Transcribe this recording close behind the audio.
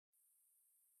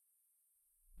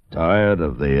Tired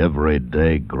of the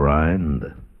everyday grind?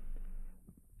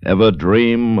 Ever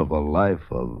dream of a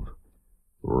life of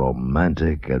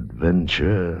romantic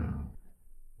adventure?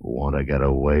 Want to get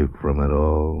away from it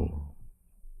all?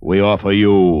 We offer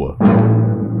you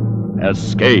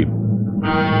Escape.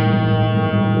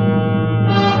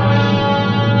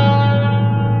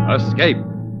 Escape,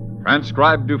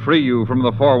 transcribed to free you from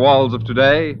the four walls of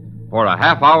today for a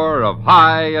half hour of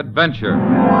high adventure.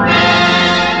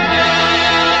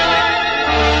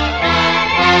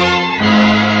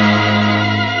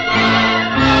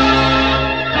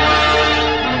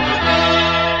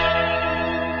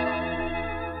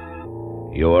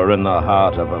 You are in the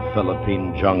heart of a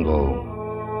Philippine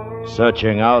jungle,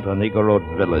 searching out an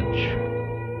Igorot village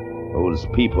whose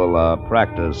people are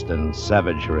practiced in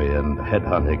savagery and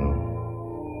headhunting,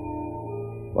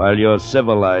 while your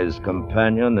civilized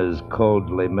companion is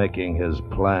coldly making his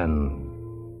plan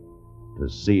to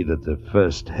see that the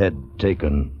first head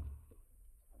taken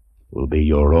will be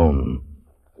your own.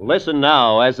 Listen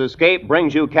now as Escape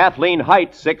brings you Kathleen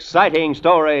Height's exciting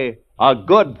story, A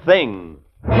Good Thing.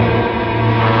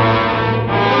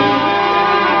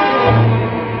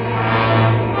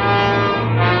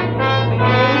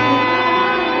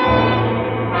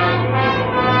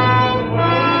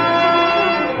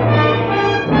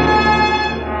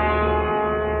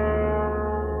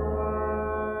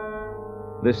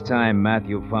 This time,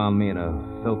 Matthew found me in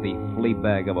a filthy flea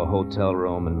bag of a hotel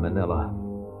room in Manila.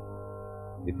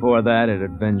 Before that, it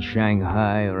had been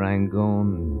Shanghai,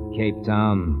 Rangoon, Cape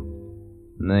Town.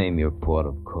 Name your port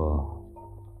of call.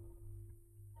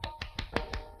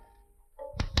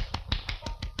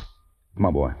 Come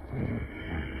on, boy.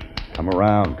 Come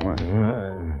around. Come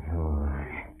on.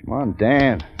 Come on,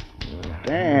 Dan.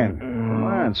 Dan, come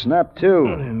on, snap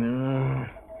to.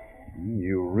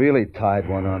 You really tied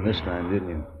one on this time, didn't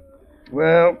you?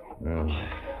 Well,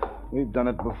 we've done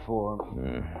it before.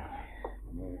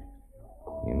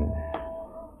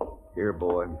 Here,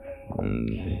 boy.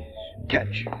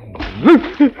 Catch.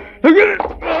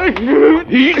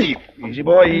 Easy. Easy,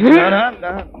 boy. Easy. No.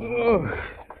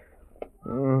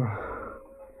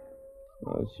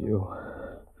 That's you.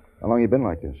 How long you been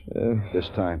like this? This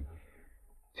time?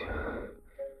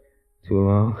 Too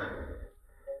long.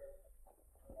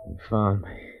 You found me.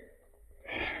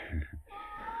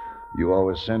 You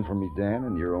always send for me, Dan,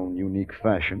 in your own unique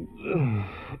fashion.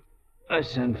 I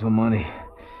send for money.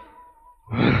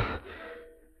 Give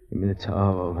me the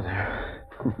towel over there.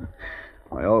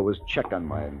 I always check on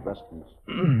my investments.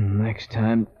 Next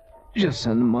time, just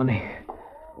send the money.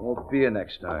 Won't be a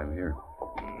next time here.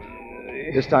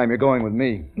 This time you're going with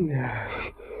me.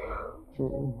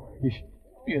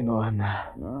 You know I'm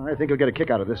not. No, I think you'll get a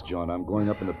kick out of this joint. I'm going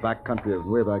up in the back country of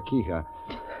Nueva Ecija.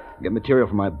 Get material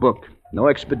for my book. No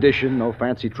expedition, no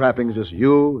fancy trappings, just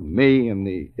you, and me, and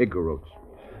the Igorots.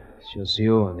 It's just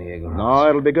you and the Igorots. No,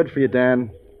 it'll be good for you,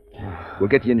 Dan. We'll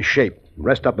get you in shape.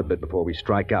 Rest up a bit before we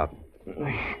strike out.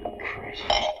 Crazy.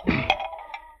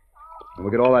 And we'll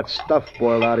get all that stuff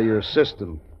boiled out of your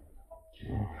system.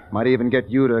 Might even get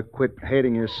you to quit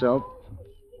hating yourself.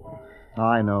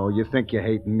 I know, you think you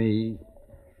hate me.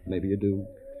 Maybe you do.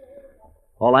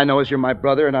 All I know is you're my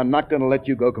brother, and I'm not going to let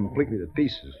you go completely to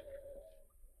pieces.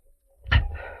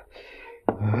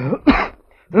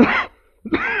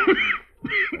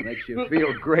 It makes you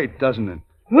feel great, doesn't it?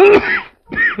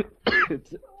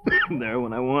 It's there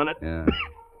when I want it. Yeah.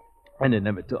 And it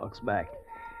never talks back.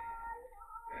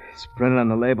 It's printed on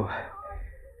the label.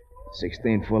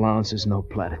 16 full ounces, no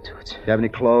platitudes. Do you have any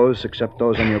clothes except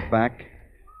those on your back?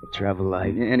 I travel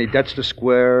light. Any debts to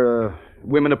square?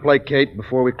 Women to placate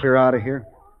before we clear out of here?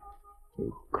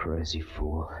 You crazy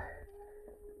fool.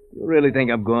 You really think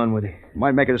I'm going with you?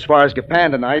 Might make it as far as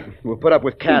Japan tonight. We'll put up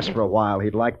with Cass for a while.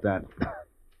 He'd like that.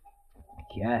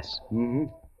 Cass? Mm-hmm.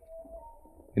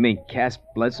 You mean Cass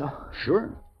Bledsoe?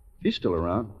 Sure. He's still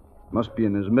around. Must be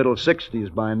in his middle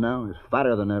 60s by now. He's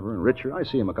fatter than ever and richer. I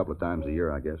see him a couple of times a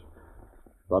year, I guess.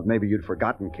 Thought maybe you'd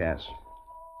forgotten Cass.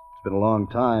 It's been a long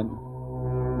time.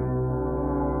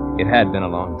 It had been a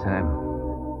long time.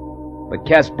 But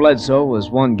Cass Bledsoe was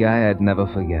one guy I'd never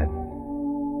forget.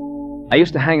 I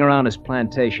used to hang around his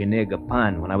plantation near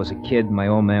Gapan when I was a kid. My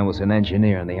old man was an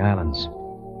engineer in the islands.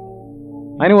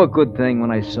 I knew a good thing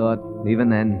when I saw it, even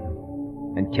then.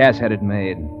 And Cass had it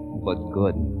made, but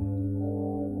good.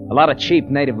 A lot of cheap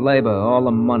native labor, all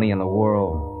the money in the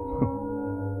world.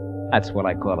 That's what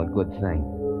I call a good thing.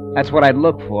 That's what I'd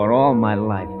look for all my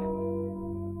life.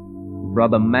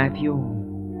 Brother Matthew,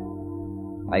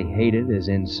 I hated his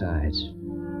insides.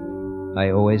 I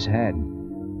always had.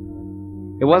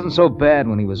 It wasn't so bad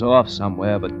when he was off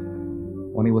somewhere, but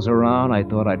when he was around, I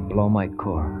thought I'd blow my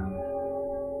core.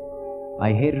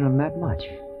 I hated him that much.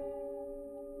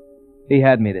 He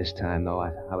had me this time, though.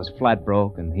 I was flat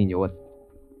broke, and he knew it.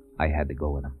 I had to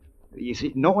go with him. You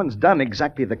see, no one's done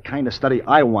exactly the kind of study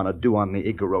I want to do on the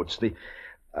Igorots. The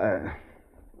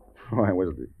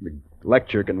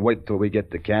lecture can wait till we get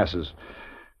to Cass's.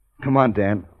 Come on,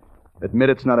 Dan.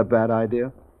 Admit it's not a bad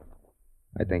idea?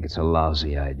 I think it's a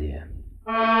lousy idea.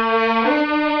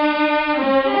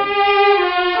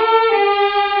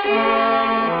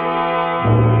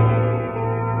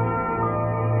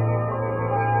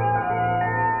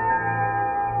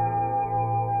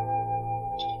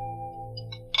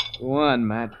 Go on,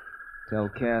 Matt. Tell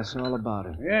Cass all about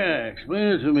it. Yeah, explain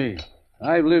it to me.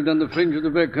 I've lived on the fringe of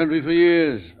the back country for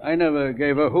years. I never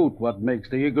gave a hoot what makes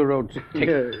the Igorots tick.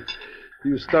 Yeah.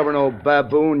 You stubborn old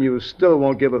baboon, you still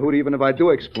won't give a hoot even if I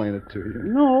do explain it to you.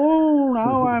 No,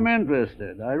 now I'm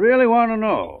interested. I really want to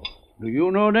know. Do you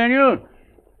know, Daniel?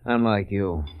 Unlike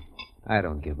you, I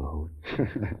don't give a hoot.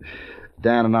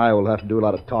 Dan and I will have to do a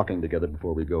lot of talking together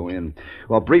before we go in.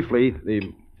 Well, briefly, it's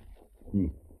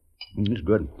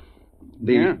good.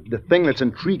 The thing that's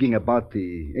intriguing about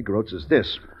the Igorots is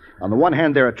this. On the one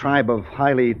hand, they're a tribe of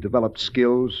highly developed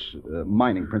skills,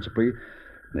 mining principally.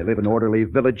 They live in orderly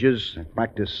villages,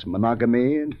 practice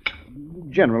monogamy, and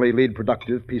generally lead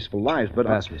productive, peaceful lives. But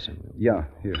pass me some. Yeah,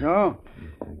 here. Oh.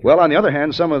 Well, on the other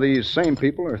hand, some of these same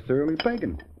people are thoroughly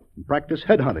pagan and practice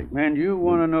headhunting. And you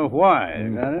want to know why,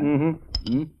 got it?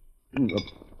 Mm-hmm.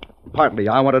 Partly,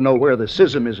 I want to know where the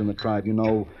schism is in the tribe. You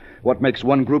know, what makes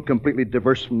one group completely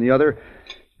diverse from the other.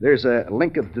 There's a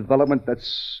link of development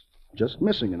that's just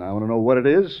missing, and I want to know what it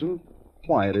is and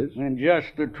why it is. And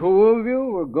just the two of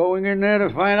you are going in there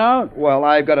to find out? Well,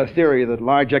 I've got a theory that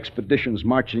large expeditions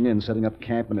marching in, setting up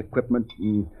camp and equipment,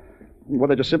 and, well,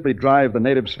 they just simply drive the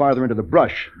natives farther into the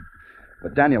brush.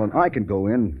 But Daniel and I can go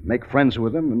in, make friends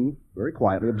with them, and very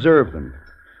quietly observe them.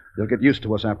 They'll get used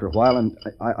to us after a while, and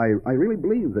I really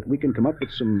believe that we can come up with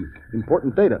some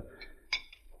important data.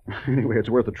 Anyway, it's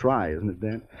worth a try, isn't it,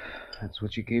 Dan? That's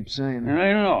what you keep saying.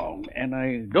 I know, and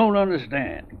I don't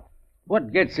understand.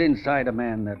 What gets inside a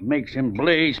man that makes him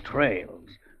blaze trails,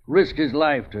 risk his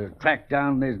life to track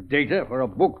down this data for a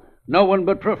book no one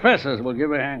but professors will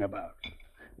give a hang about?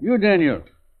 You, Daniel,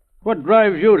 what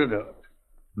drives you to do it?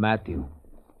 Matthew.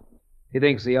 He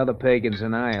thinks the other pagans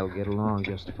and I'll get along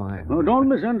just fine. Oh, don't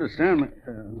misunderstand me.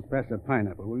 Pass the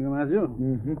pineapple, will you, Matthew?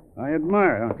 Mm-hmm. I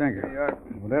admire. Oh, thank you.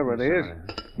 Whatever it is.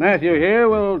 Matthew here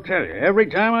will tell you. Every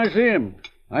time I see him,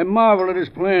 I marvel at his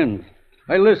plans.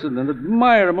 I listen and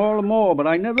admire him all the more, but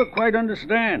I never quite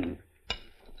understand.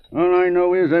 All I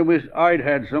know is I wish I'd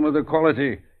had some of the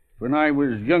quality when I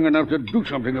was young enough to do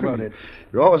something about it.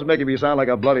 You're always making me sound like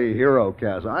a bloody hero,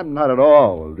 Cass. I'm not at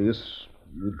all. You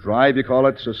drive, you call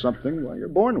it, or something. Well, you're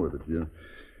born with it. You're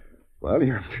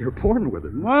born with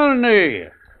it. Money!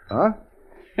 Huh?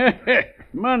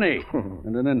 Money.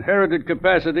 And an inherited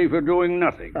capacity for doing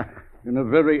nothing in a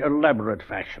very elaborate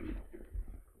fashion.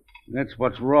 That's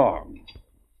what's wrong.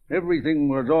 Everything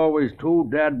was always too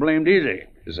dad-blamed easy.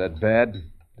 Is that bad?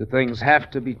 Do things have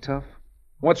to be tough?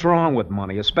 What's wrong with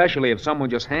money, especially if someone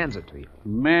just hands it to you?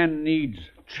 Man needs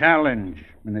challenge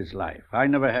in his life. I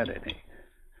never had any.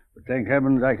 But thank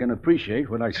heavens I can appreciate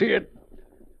when I see it.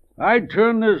 I'd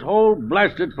turn this whole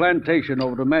blasted plantation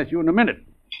over to Matthew in a minute,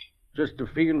 just to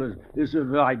feel as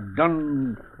if I'd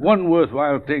done one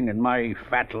worthwhile thing in my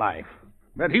fat life.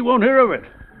 But he won't hear of it.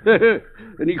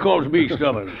 And he calls me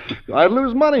stubborn. I'd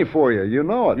lose money for you. You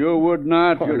know it. You would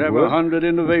not. You'd have would. 100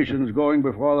 innovations going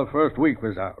before the first week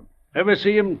was out. Ever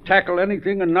see him tackle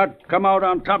anything and not come out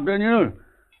on top, Daniel?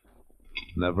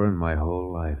 Never in my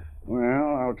whole life.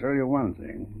 Well, I'll tell you one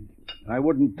thing. I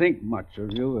wouldn't think much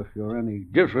of you if you're any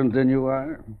different than you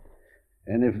are.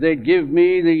 And if they'd give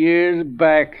me the years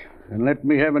back and let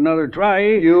me have another try...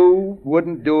 You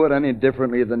wouldn't do it any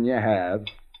differently than you have.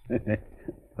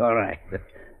 All right.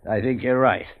 I think you're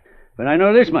right. But I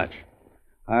know this much.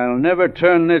 I'll never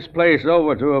turn this place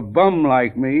over to a bum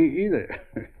like me, either.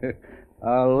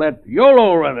 I'll let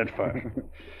YOLO run it first.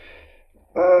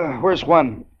 Where's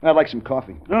one? I'd like some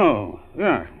coffee. Oh,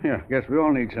 yeah. Guess we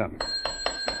all need some.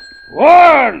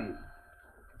 One!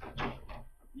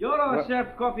 YOLO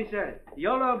serve coffee, sir.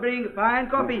 YOLO bring fine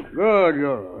coffee. Good,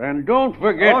 YOLO. And don't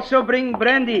forget... Also bring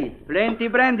brandy. Plenty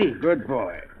brandy. Good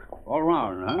boy. All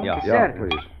round, huh? Yeah. Yeah, Sir.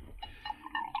 please.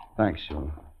 Thanks,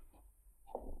 YOLO.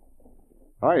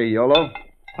 Hi, YOLO.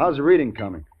 How's the reading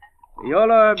coming?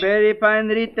 YOLO very fine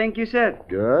read, thank you, sir.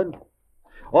 Good.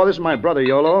 Oh, this is my brother,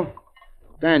 YOLO.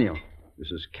 Daniel.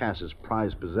 This is Cass's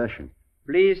prized possession.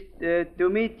 Pleased to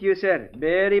meet you, sir.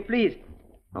 Very pleased.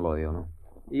 Hello, Yolo.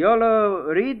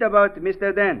 YOLO read about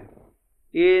Mr. Dan.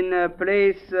 In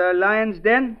place Lion's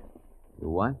Den? You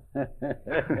what?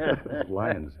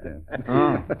 Lion's Den.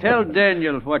 Oh. Tell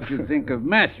Daniel what you think of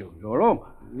Matthew, Yolo.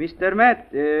 Mr.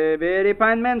 Matt, very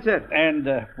fine man, sir.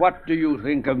 And what do you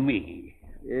think of me?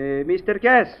 Mr.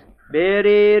 Cass,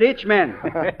 very rich man.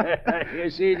 You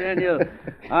see, Daniel,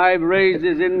 I've raised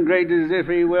his ingrate as if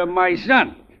he were my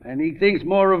son, and he thinks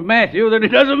more of Matthew than he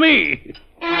does of me.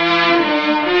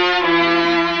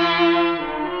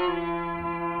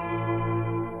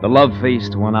 The love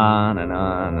feast went on and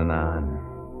on and on.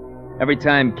 Every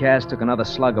time Cass took another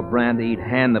slug of brandy, he'd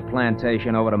hand the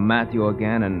plantation over to Matthew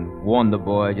again and warn the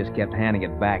boy just kept handing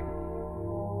it back.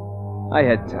 I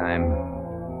had time.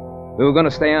 We were going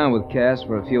to stay on with Cass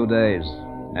for a few days,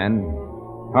 and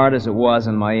hard as it was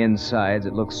on my insides,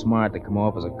 it looked smart to come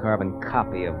off as a carbon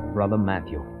copy of Brother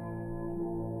Matthew.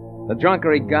 The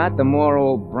drunker he got, the more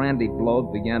old brandy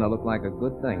bloat began to look like a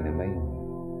good thing to me.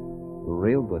 A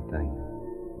real good thing.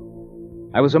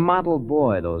 I was a model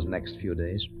boy those next few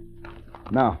days.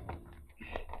 Now,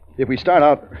 if we start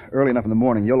out early enough in the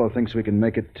morning, Yolo thinks we can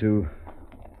make it to...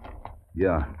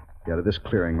 Yeah, to this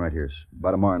clearing right here. It's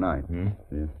by tomorrow night.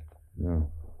 Yeah.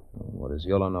 What does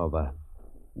Yolo know about it?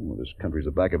 Well, this country's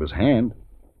the back of his hand.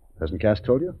 Hasn't Cass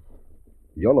told you?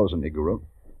 Yolo's an Igorot.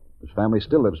 His family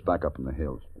still lives back up in the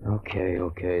hills.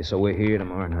 Okay. So we're here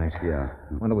tomorrow night. Yeah.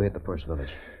 When do we hit the first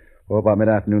village? Well, about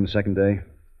mid-afternoon the second day.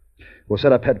 We'll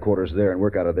set up headquarters there and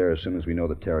work out of there as soon as we know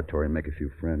the territory and make a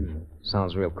few friends.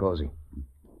 Sounds real cozy.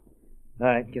 All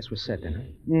right, guess we're set then, huh?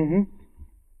 Mm-hmm.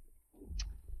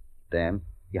 Dan?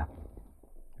 Yeah.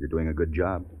 You're doing a good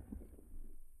job.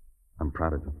 I'm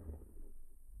proud of you.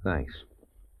 Thanks.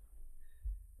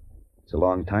 It's a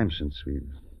long time since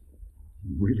we've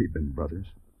really been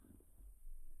brothers.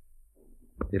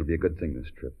 It'll be a good thing, this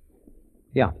trip.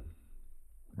 Yeah,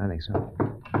 I think so.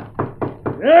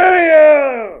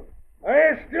 There! Are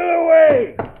you still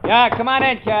awake? Yeah, come on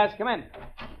in, Cass. Come in.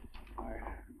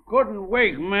 Couldn't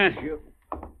wake Matthew.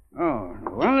 Oh,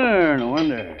 no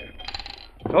wonder.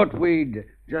 Thought we'd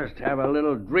just have a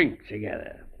little drink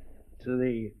together. To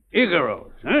the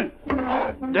Igoros, huh?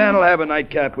 Dan will have a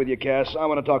nightcap with you, Cass. I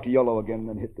want to talk to Yolo again and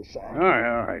then hit the sack. All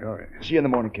right. See you in the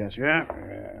morning, Cass. Yeah.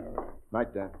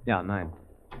 Night, Dan. Yeah, 9.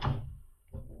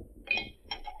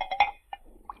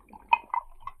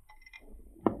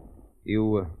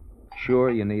 You sure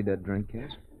you need that drink,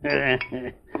 Cass?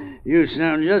 You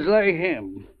sound just like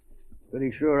him.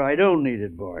 Pretty sure I don't need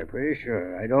it, boy. Pretty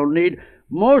sure. I don't need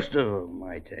most of them,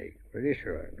 I take. Pretty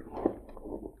sure.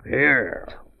 Here.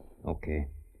 Okay.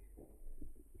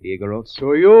 Igorots?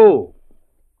 To you.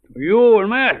 To you and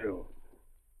Matthew.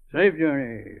 Safe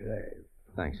journey. Safe.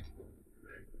 Thanks.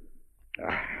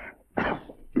 I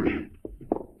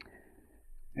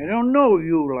don't know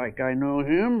you like I know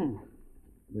him,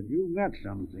 but you've got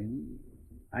something.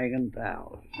 I can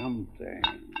tell. Something.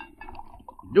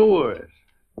 Doers.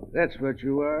 That's what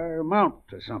you are. Amount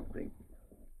to something.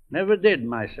 Never did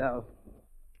myself.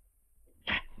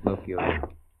 Look, you're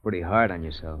pretty hard on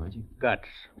yourself, aren't you? Guts.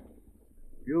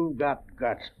 You've got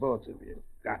guts, both of you.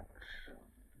 Guts.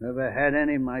 Never had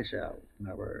any myself.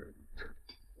 Never.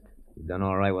 You've done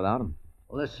all right without them.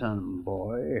 Listen,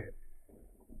 boy.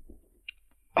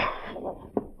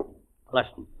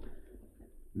 Listen.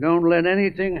 Don't let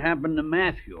anything happen to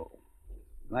Matthew.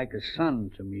 Like a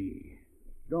son to me.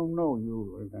 Don't know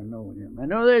you like I know him. I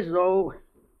know this, though.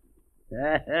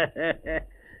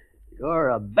 You're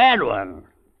a bad one.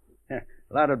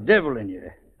 A lot of devil in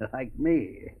you, like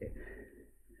me.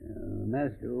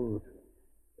 Matthew,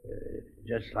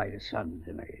 just like a son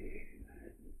to me.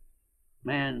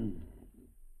 Man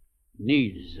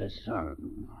needs a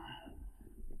son.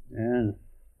 And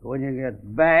when you get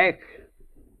back,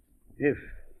 if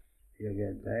you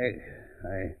get back,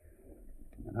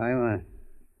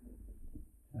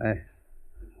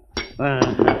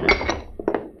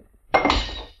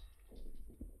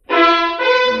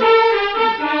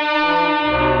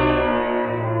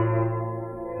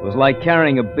 It was like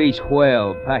carrying a beach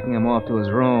whale, packing him off to his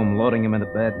room, loading him into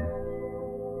bed.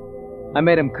 I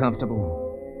made him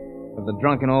comfortable. If the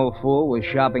drunken old fool was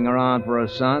shopping around for a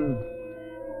son,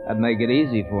 I'd make it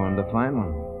easy for him to find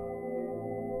one.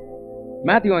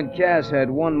 Matthew and Cass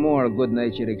had one more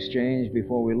good-natured exchange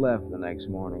before we left the next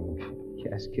morning.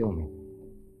 Cass killed me.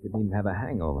 Didn't even have a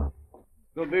hangover.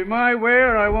 It'll be my way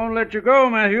or I won't let you go,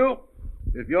 Matthew.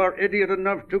 If you're idiot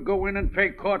enough to go in and pay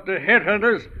court to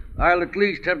headhunters, I'll at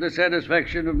least have the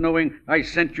satisfaction of knowing I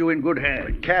sent you in good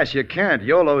hands. Cass, you can't.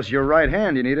 Yolo's your right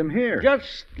hand. You need him here.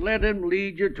 Just let him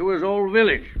lead you to his old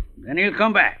village. Then he'll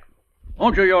come back.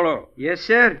 Won't you, Yolo? Yes,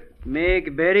 sir.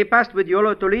 Make very fast with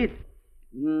Yolo to lead.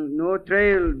 No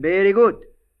trail, very good.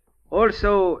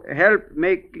 Also help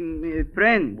make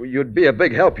friend. Well, you'd be a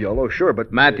big help, Yolo, sure,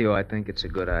 but... Matthew, I think it's a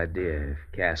good idea if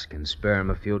Cass can spare him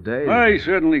a few days. I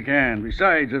certainly can.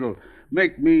 Besides, it'll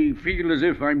make me feel as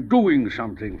if I'm doing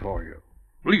something for you.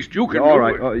 At least you can all do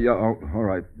right. it. All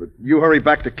right. But you hurry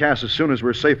back to Cass as soon as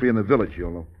we're safely in the village,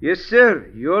 Yolo. Yes, sir.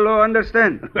 Yolo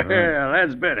understand. Well,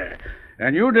 that's better.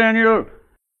 And you, Daniel,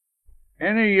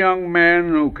 any young man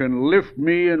who can lift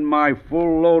me and my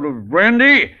full load of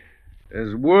brandy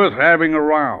is worth having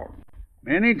around.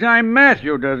 Anytime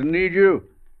Matthew doesn't need you,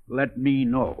 let me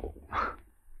know.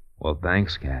 Well,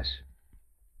 thanks, Cass.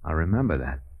 I'll remember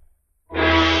that.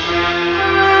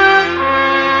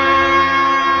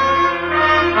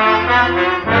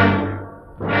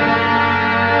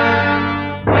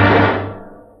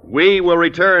 We will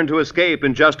return to Escape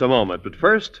in just a moment, but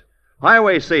first,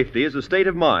 highway safety is a state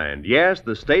of mind. Yes,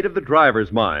 the state of the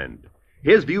driver's mind.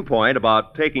 His viewpoint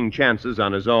about taking chances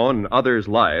on his own and others'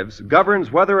 lives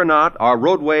governs whether or not our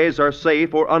roadways are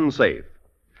safe or unsafe.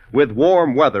 With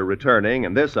warm weather returning,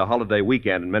 and this a holiday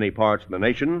weekend in many parts of the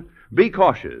nation, be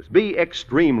cautious. Be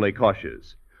extremely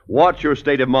cautious. Watch your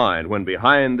state of mind when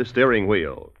behind the steering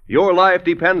wheel. Your life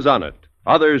depends on it.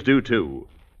 Others do too.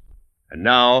 And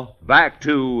now, back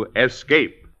to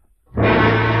Escape.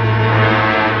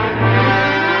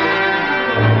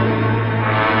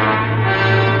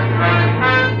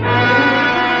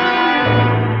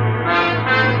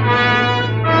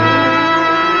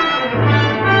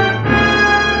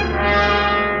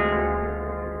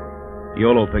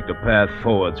 Yolo picked a path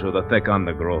forward through the thick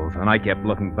undergrowth, and I kept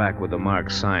looking back with the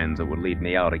marked signs that would lead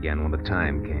me out again when the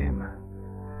time came.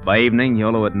 By evening,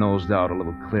 Yolo had nosed out a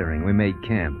little clearing. We made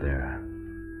camp there.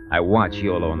 I watched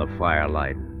Yolo in the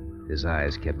firelight. His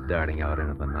eyes kept darting out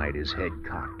into the night, his head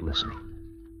cocked, listening.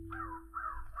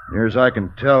 Near as I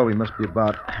can tell, we must be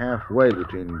about halfway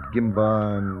between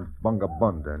Gimba and Bunga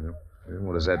Bun, Daniel.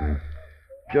 What does that mean?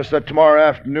 Just that tomorrow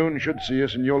afternoon should see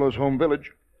us in Yolo's home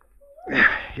village.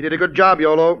 You did a good job,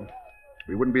 Yolo.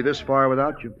 We wouldn't be this far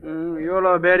without you.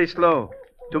 Yolo very slow.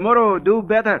 Tomorrow do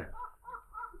better.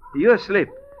 You sleep.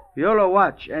 Yolo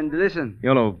watch and listen.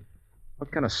 Yolo,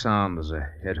 what kind of sound does a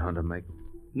headhunter make?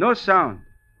 No sound.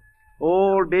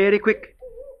 All very quick.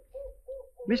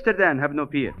 Mr. Dan have no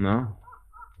fear. No?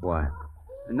 Why?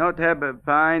 Not have a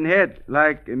fine head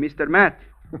like Mr. Matt.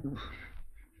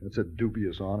 That's a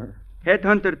dubious honor.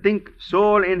 Headhunter think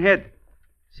soul in head.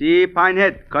 See fine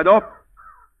head cut off.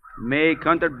 Make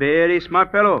hunter very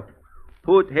smart fellow.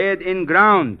 Put head in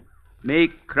ground.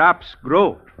 Make crops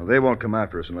grow. Well, they won't come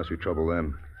after us unless we trouble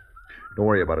them. Don't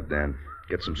worry about it, Dan.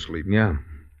 Get some sleep. Yeah.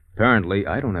 Apparently,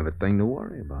 I don't have a thing to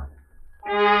worry about.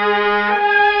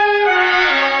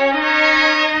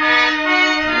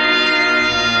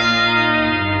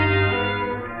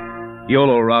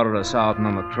 Yolo routed us out and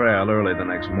on the trail early the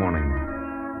next morning.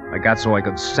 I got so I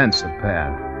could sense the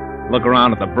path, look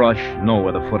around at the brush, know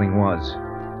where the footing was.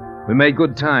 We made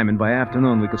good time, and by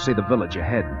afternoon we could see the village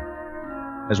ahead.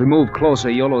 As we moved closer,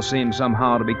 Yolo seemed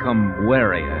somehow to become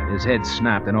warier. His head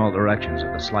snapped in all directions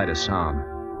at the slightest sound.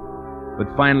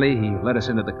 But finally, he led us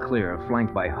into the clear,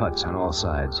 flanked by huts on all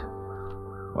sides.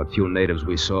 What few natives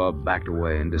we saw backed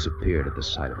away and disappeared at the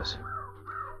sight of us.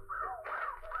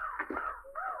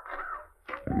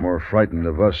 They're more frightened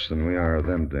of us than we are of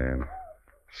them, Dan.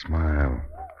 Smile.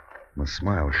 Must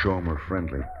smile. Show 'em we're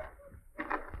friendly.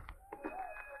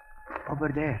 Over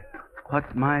there.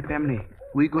 Hut my family.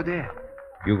 We go there.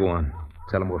 You go on.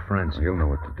 Tell him we're friends. He'll know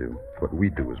what to do. What we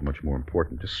do is much more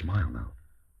important. Just smile now.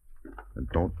 And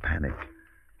don't panic.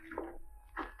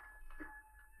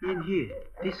 In here.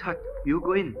 This hut. You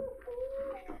go in.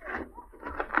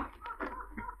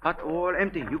 Hut all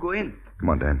empty. You go in. Come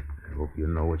on, Dan. I hope you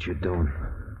know what you're doing.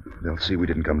 They'll see we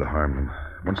didn't come to harm them.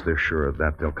 Once they're sure of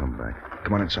that, they'll come back.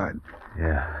 Come on inside.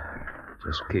 Yeah.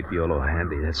 Just keep Yolo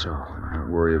handy, that's all.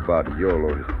 Don't worry about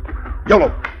Yolo.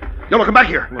 Yolo! Yolo, come back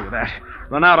here! Look at that.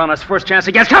 Run out on us first chance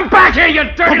he gets. Come back here, you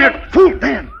dirty... Come here, fool,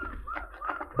 Dan!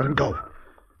 Let him go.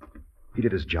 He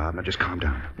did his job. Now just calm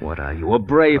down. What are you, a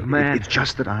brave man? It's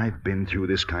just that I've been through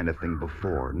this kind of thing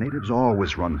before. Natives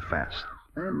always run fast.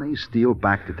 And they steal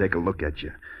back to take a look at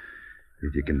you.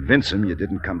 If you convince them you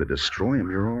didn't come to destroy them,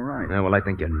 you're all right. Yeah, well, I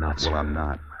think you're nuts. Well, I'm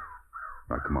not.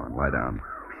 Now, come on, lie down.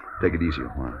 Take it easy,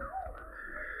 come on.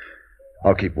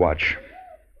 I'll keep watch.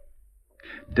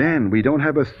 Dan, we don't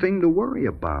have a thing to worry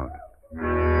about.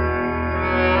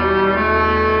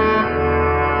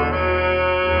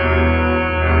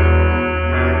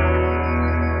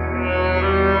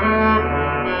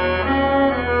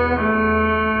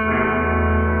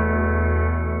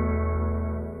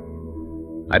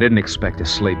 I didn't expect to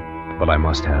sleep, but I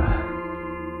must have.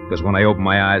 Because when I opened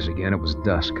my eyes again, it was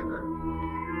dusk.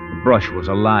 brush was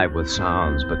alive with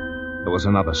sounds, but there was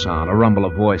another sound, a rumble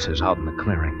of voices out in the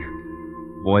clearing.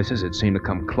 Voices that seemed to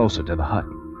come closer to the hut.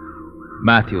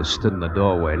 Matthews stood in the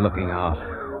doorway looking out.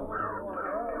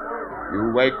 You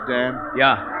awake, Dan?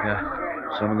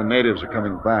 Yeah. Some of the natives are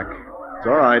coming back. It's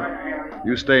all right.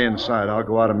 You stay inside. I'll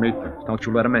go out and meet them. Don't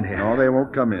you let them in here. No, they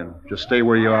won't come in. Just stay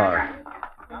where you are.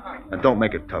 And don't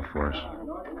make it tough for us.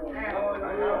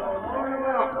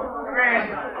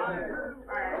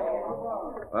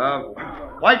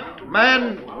 White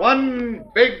man, one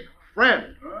big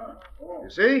friend. You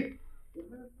see?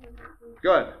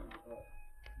 Good.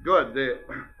 The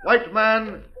white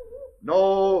man,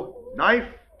 no knife,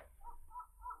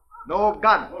 no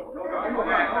gun.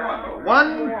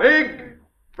 One big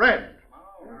friend.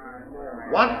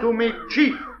 Want to meet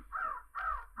Chief.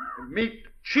 Meet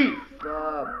Chief.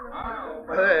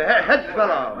 Head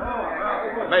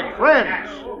fella. Make friends.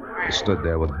 He stood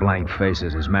there with blank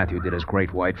faces as Matthew did his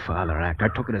great white father act. I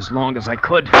took it as long as I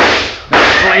could.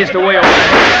 They blazed away over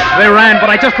there. They ran,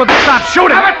 but I just couldn't stop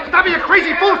shooting. Stop it! Stop it, you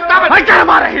crazy fool! Stop it! I got him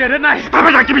out of here, didn't I? Stop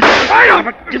it! Give me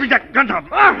that! Give me that gun down!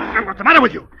 What's the matter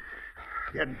with you?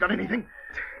 You hadn't done anything?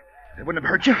 They wouldn't have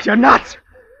hurt you? You're nuts!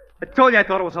 I told you I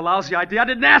thought it was a lousy idea. I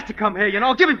didn't ask to come here, you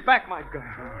know. Give me back my gun.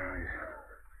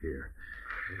 Here.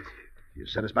 You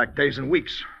set us back days and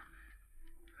weeks.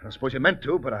 I suppose you meant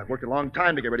to, but I've worked a long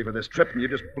time to get ready for this trip, and you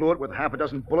just blew it with half a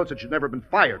dozen bullets that should never have been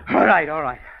fired. All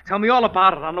right. Tell me all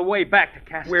about it on the way back to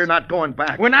Cass's. We're not going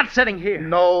back. We're not sitting here.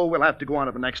 No, we'll have to go on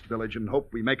to the next village and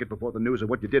hope we make it before the news of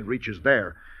what you did reaches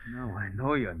there. No, I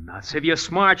know you're nuts. If you're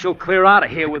smart, you'll clear out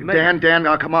of here with me. Dan,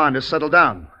 now come on, just settle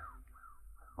down.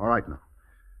 All right, now.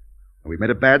 We've made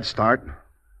a bad start.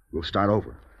 We'll start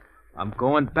over. I'm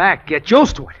going back. Get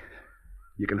used to it.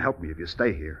 You can help me if you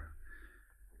stay here.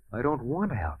 I don't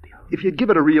want to help you. If you give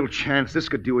it a real chance, this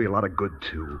could do you a lot of good,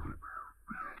 too.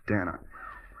 Dan,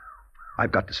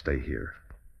 I've got to stay here.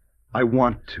 I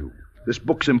want to. This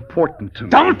book's important to me.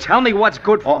 Don't tell me what's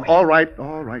good for me. All right,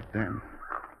 Dan.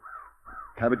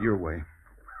 Have it your way.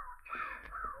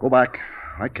 Go back.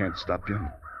 I can't stop you.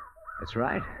 That's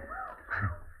right.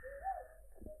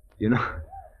 You know,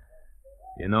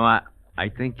 I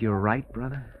think you're right,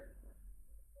 brother.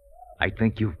 I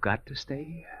think you've got to stay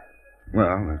here.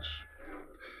 Well, that's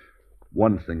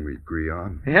one thing we agree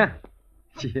on. Yeah.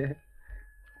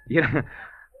 You know,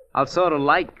 I'll sort of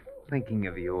like thinking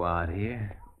of you out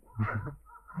here.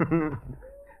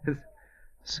 It's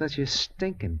such a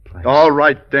stinking place. All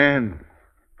right, Dan.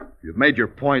 You've made your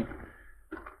point.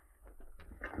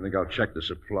 I think I'll check the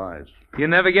supplies. You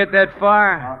never get that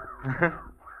far.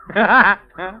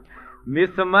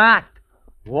 Mr. Matt,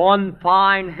 one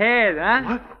fine head,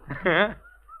 huh? What?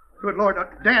 Good Lord,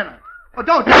 Dan. Oh,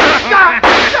 don't! Stop!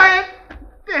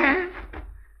 Dan!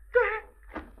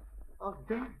 Oh,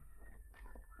 Dan.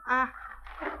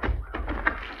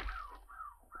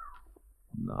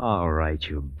 All right,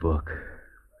 you book,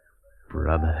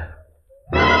 brother.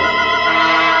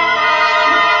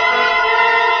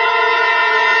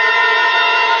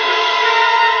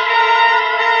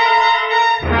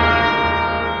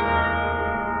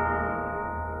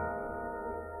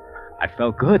 I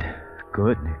felt good.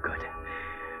 Good.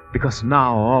 Because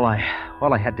now all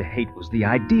I had to hate was the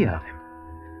idea of him.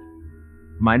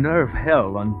 My nerve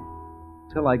held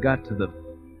until I got to the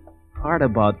part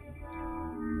about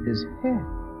his head.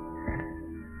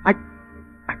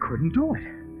 I couldn't do it.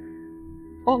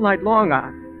 All night long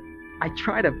I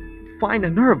tried to find a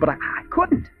nerve, but I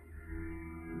couldn't.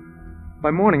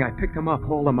 By morning I picked him up,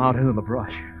 hauled him out into the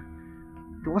brush.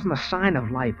 There wasn't a sign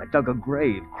of life. I dug a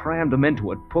grave, crammed him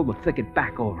into it, pulled the thicket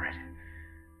back over it.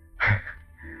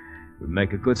 Would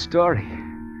make a good story.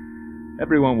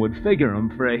 Everyone would figure him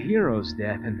for a hero's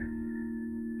death,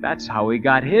 and that's how he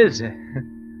got his.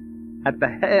 At the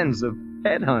hands of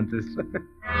headhunters.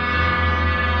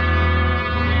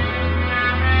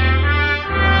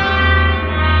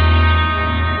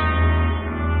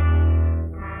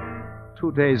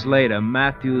 2 days later,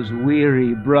 Matthew's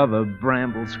weary brother,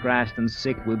 Bramble, scratched and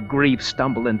sick with grief,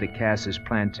 stumbled into Cass's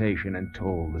plantation and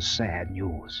told the sad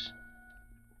news.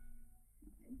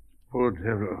 Poor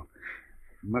devil.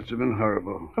 Must have been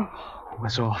horrible. Oh, it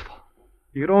was awful.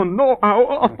 You don't know how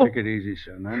awful. Take it easy,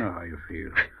 son. I know how you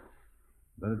feel.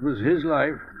 But it was his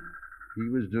life. He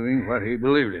was doing what he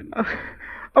believed in.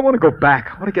 I want to go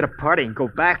back. I want to get a party and go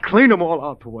back, clean them all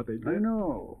out for what they did. I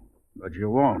know. But you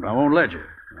won't. I won't let you.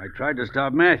 I tried to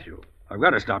stop Matthew. I've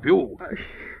got to stop you. I'm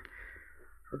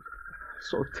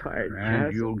so tired, And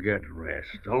Cass. you'll get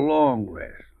rest. A long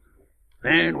rest.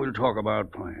 Then we'll talk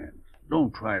about plans.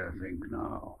 Don't try to think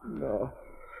now. No,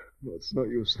 it's no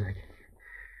use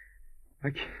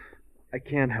thinking. I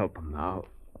can't help him now.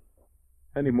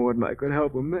 any more than I could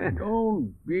help a man.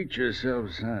 Don't beat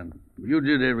yourself, son. You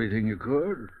did everything you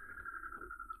could.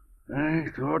 I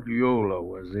thought YOLO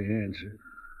was the answer,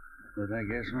 but I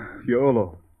guess not.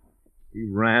 YOLO. He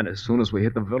ran as soon as we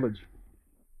hit the village.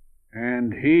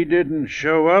 And he didn't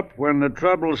show up when the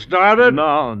trouble started?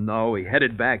 No. He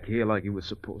headed back here like he was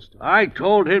supposed to. I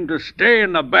told him to stay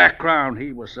in the background.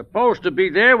 He was supposed to be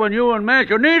there when you and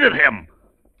Matthew needed him.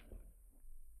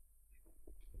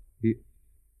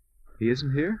 He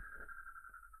isn't here?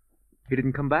 He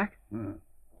didn't come back?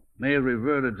 They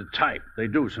reverted to type. They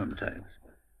do sometimes.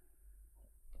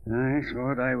 I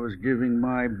thought I was giving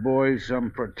my boys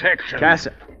some protection. Cass,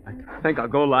 I think I'll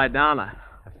go lie down. I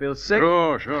feel sick.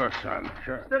 Sure, son,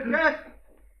 sure. Mr. Cass!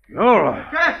 YOLO!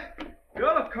 Cass!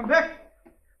 YOLO, come back!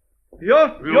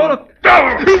 YOLO!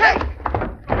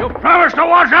 You promised to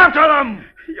watch after them!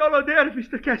 YOLO there,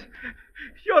 Mr. Cass.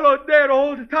 YOLO there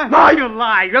all the time. No, you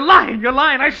lie. You're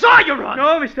lying. I saw you run.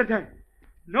 No, Mr. Dan.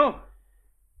 No.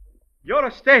 YOLO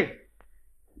stay.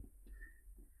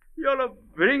 YOLO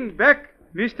bring back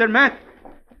Mr. Matt.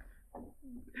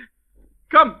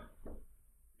 Come.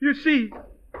 You see.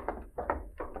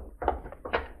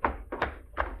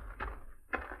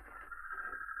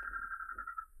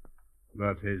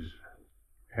 But his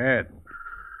head.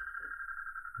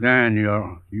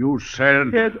 Daniel, you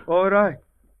said... Head all right.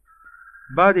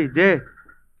 Body dead.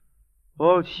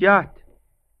 All shot.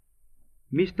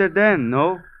 Mr. Dan,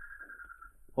 no?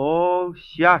 All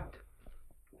shot.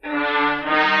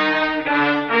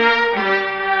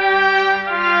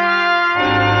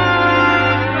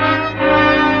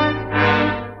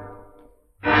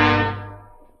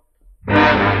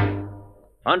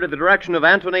 Under the direction of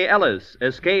Anthony Ellis,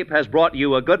 Escape has brought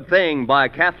you A Good Thing by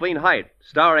Kathleen Height,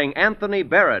 starring Anthony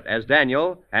Barrett as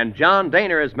Daniel and John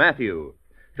Daner as Matthew.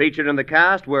 Featured in the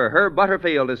cast were Herb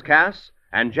Butterfield as Cass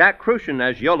and Jack Crucian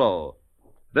as YOLO.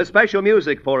 The special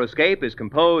music for Escape is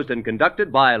composed and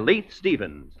conducted by Leith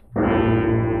Stevens.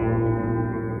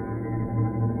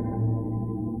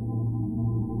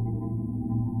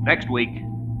 Next week.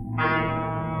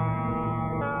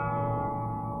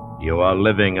 You are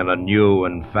living in a new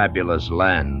and fabulous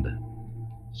land,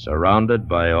 surrounded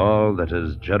by all that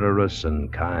is generous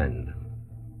and kind,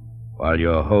 while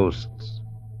your hosts,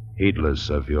 heedless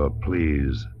of your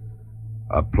pleas,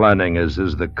 are planning, as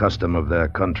is the custom of their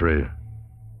country,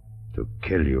 to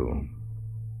kill you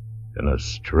in a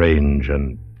strange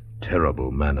and terrible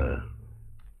manner.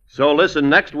 So listen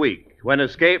next week when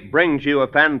Escape brings you a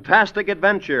fantastic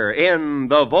adventure in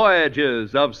The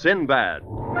Voyages of Sinbad.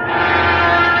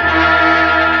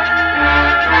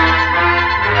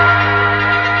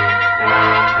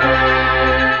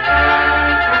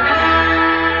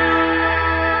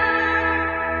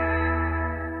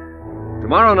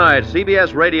 Tomorrow night,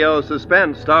 CBS Radio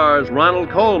Suspense stars Ronald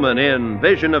Colman in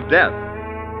Vision of Death.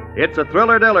 It's a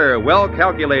thriller-diller well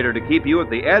calculated to keep you at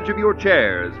the edge of your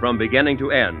chairs from beginning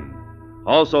to end.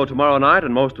 Also tomorrow night,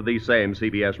 on most of these same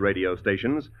CBS radio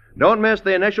stations, don't miss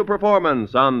the initial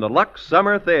performance on the Lux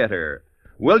Summer Theater.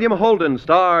 William Holden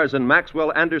stars in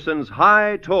Maxwell Anderson's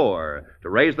High Tour to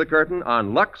raise the curtain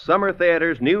on Lux Summer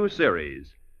Theater's new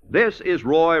series. This is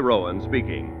Roy Rowan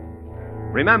speaking.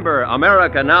 Remember,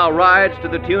 America now rides to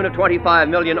the tune of 25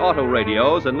 million auto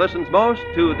radios and listens most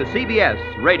to the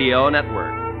CBS Radio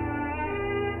Network.